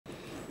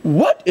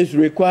What is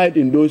required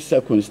in those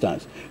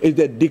circumstances is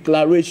the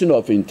declaration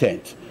of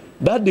intent.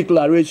 That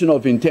declaration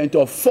of intent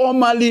of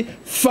formally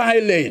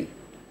filing.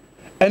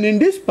 And in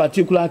this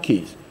particular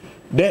case,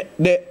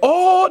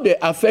 all the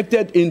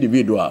affected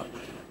individuals,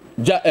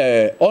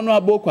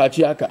 Honorable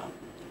Kwachiaka,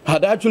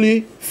 had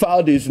actually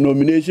filed his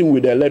nomination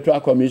with the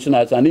Electoral Commission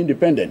as an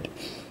independent.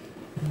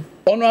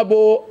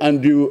 Honorable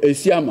Andrew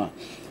Esiama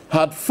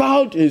had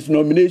filed his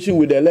nomination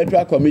with the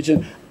Electoral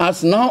Commission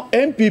as now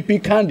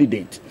MPP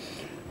candidate.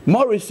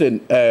 Morrison,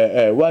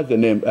 what's the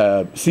name?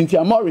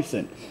 Cynthia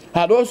Morrison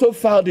had also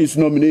filed his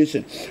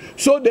nomination.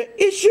 So the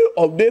issue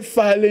of they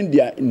filing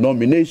their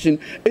nomination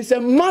is a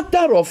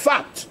matter of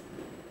fact.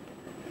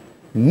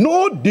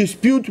 No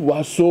dispute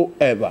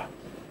whatsoever.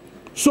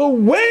 So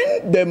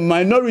when the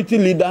minority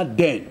leader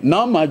then,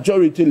 now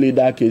majority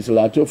leader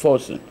Keselato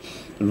Forson,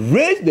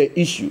 raised the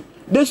issue,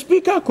 the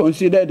speaker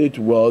considered it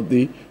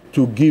worthy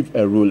to give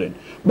a ruling.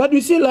 But you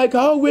see, like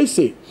I always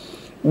say,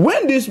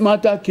 when this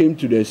matter came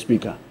to the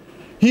speaker,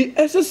 he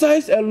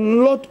exercised a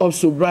lot of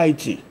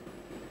sobriety,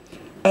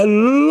 a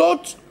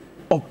lot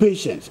of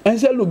patience, and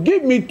said, look,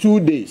 give me 2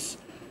 days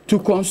to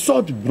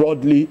consult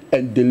broadly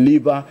and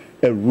deliver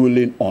a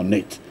ruling on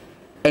it.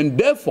 And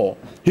therefore,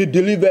 he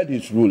delivered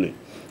his ruling.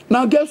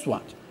 Now, guess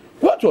what?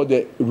 What was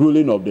the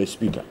ruling of the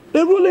speaker?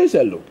 The ruling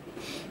said, look,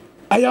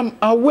 I am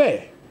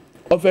aware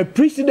of a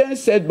precedent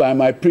set by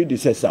my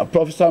predecessor,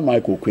 Professor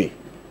Michael Quay.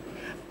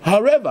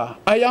 However,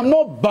 I am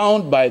not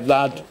bound by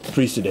that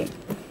precedent.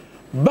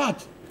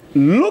 But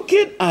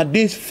looking at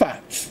these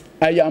facts,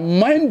 I am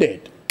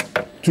minded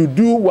to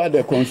do what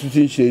the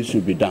Constitution says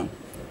should be done.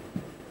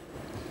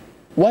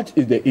 What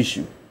is the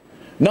issue?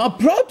 Now,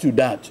 prior to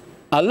that,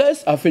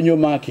 Alex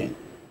Afenyo-Markin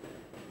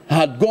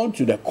had gone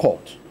to the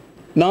court.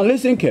 Now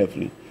listen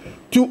carefully.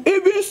 To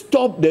even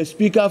stop the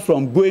speaker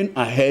from going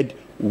ahead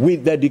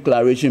with the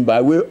declaration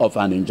by way of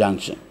an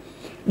injunction,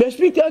 the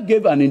speaker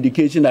gave an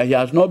indication that he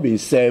has not been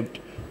served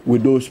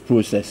with those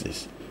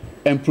processes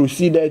and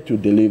proceeded to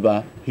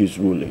deliver his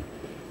ruling.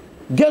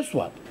 Guess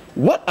what?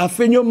 What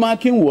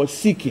Afenyo-Markin was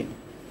seeking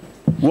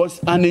was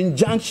an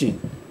injunction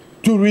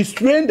to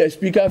restrain the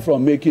speaker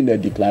from making the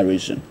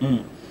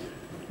declaration.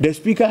 The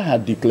speaker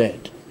had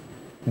declared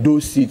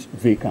those seats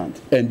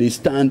vacant, and they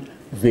stand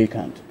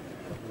vacant.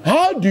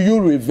 How do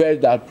you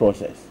reverse that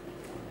process?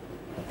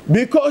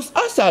 Because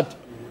as at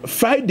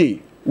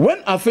Friday,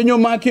 when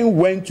Afenyo-Markin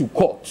went to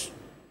court,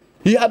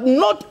 he had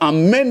not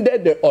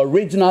amended the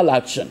original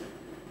action.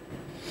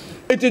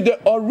 It is the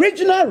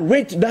original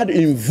writ that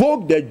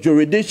invoked the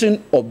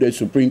jurisdiction of the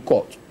Supreme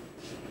Court.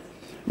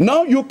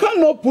 Now, you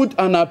cannot put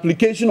an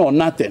application on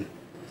nothing.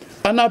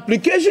 An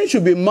application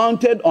should be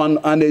mounted on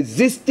an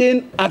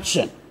existing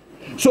action.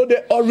 So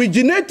the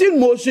originating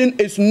motion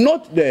is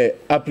not the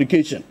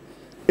application.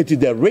 It is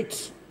the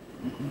writ.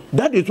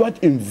 That is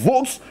what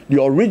invokes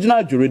the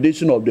original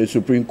jurisdiction of the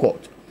Supreme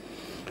Court.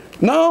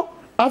 Now,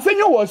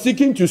 Afenyo was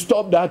seeking to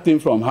stop that thing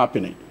from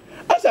happening.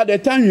 As at the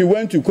time he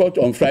went to court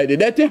on Friday,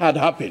 that thing had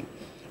happened.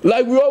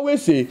 Like we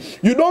always say,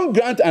 you don't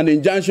grant an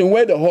injunction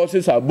where the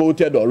horses are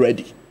bolted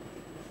already.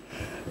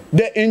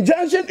 The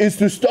injunction is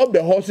to stop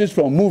the horses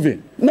from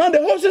moving. Now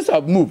the horses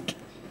have moved.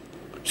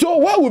 So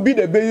what would be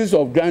the basis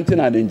of granting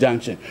an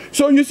injunction?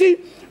 So you see,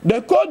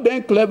 the court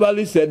then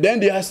cleverly said, then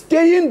they are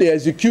staying the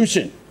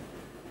execution.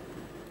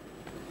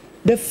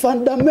 The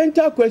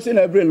fundamental question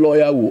every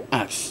lawyer will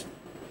ask,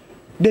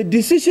 the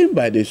decision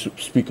by the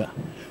speaker,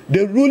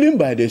 the ruling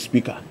by the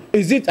speaker,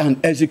 is it an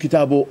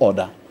executable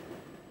order?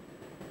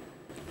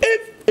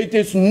 If it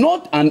is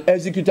not an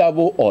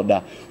executable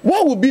order,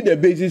 what would be the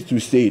basis to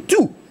say?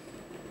 Two,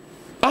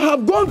 I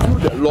have gone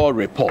through the law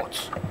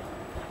reports,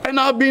 and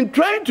I've been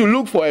trying to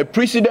look for a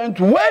precedent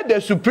where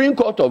the Supreme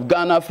Court of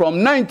Ghana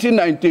from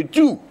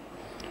 1992,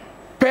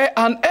 per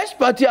an ex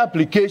parte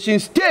application,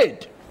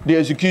 stayed the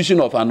execution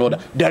of an order.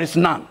 There is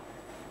none.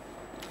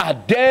 Are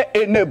there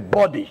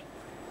anybody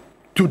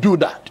to do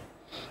that?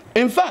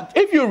 In fact,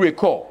 if you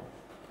recall,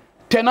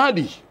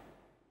 Tenadi,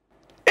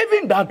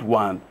 even that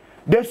one,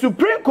 the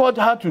Supreme Court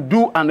had to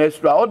do an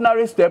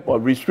extraordinary step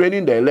of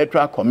restraining the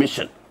Electoral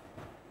Commission.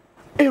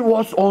 It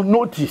was on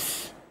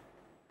notice.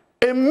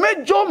 A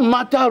major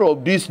matter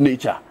of this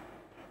nature,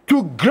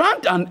 to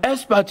grant an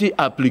ex parte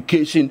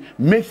application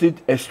makes it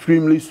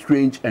extremely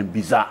strange and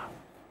bizarre.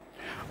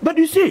 But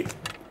you see,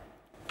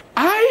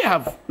 I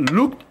have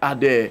looked at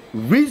the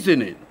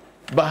reasoning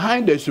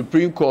behind the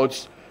Supreme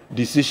Court's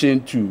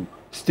decision to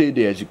stay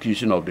the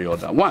execution of the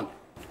order. One,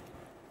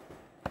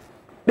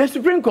 the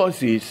Supreme Court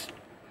says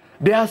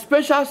there are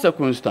special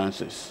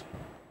circumstances.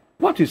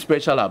 What is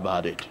special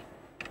about it?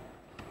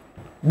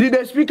 Did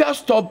the Speaker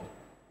stop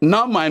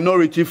now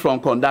minority from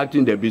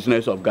conducting the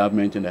business of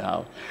government in the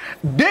House?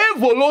 They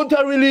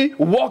voluntarily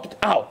walked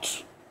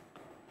out.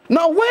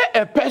 Now, where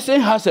a person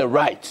has a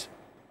right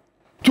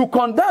to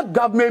conduct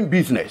government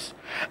business,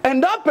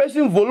 and that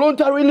person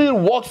voluntarily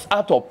walks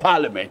out of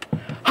Parliament,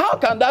 how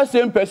can that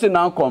same person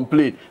now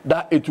complain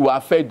that it will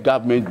affect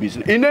government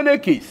business? In any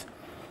case,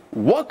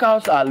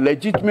 walkouts are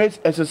legitimate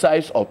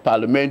exercise of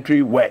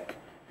parliamentary work.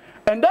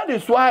 And that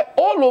is why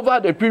all over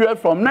the period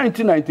from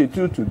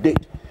 1992 to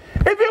date,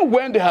 even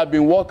when they had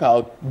been walked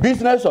out,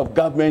 business of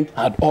government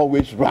had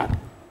always run.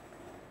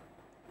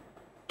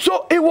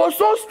 So it was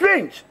so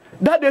strange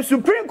that the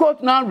Supreme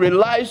Court now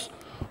relies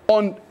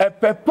on a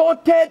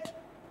purported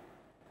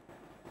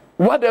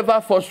whatever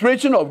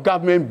frustration of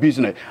government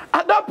business.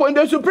 At that point,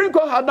 the Supreme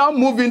Court had now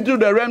moved into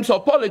the realms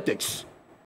of politics.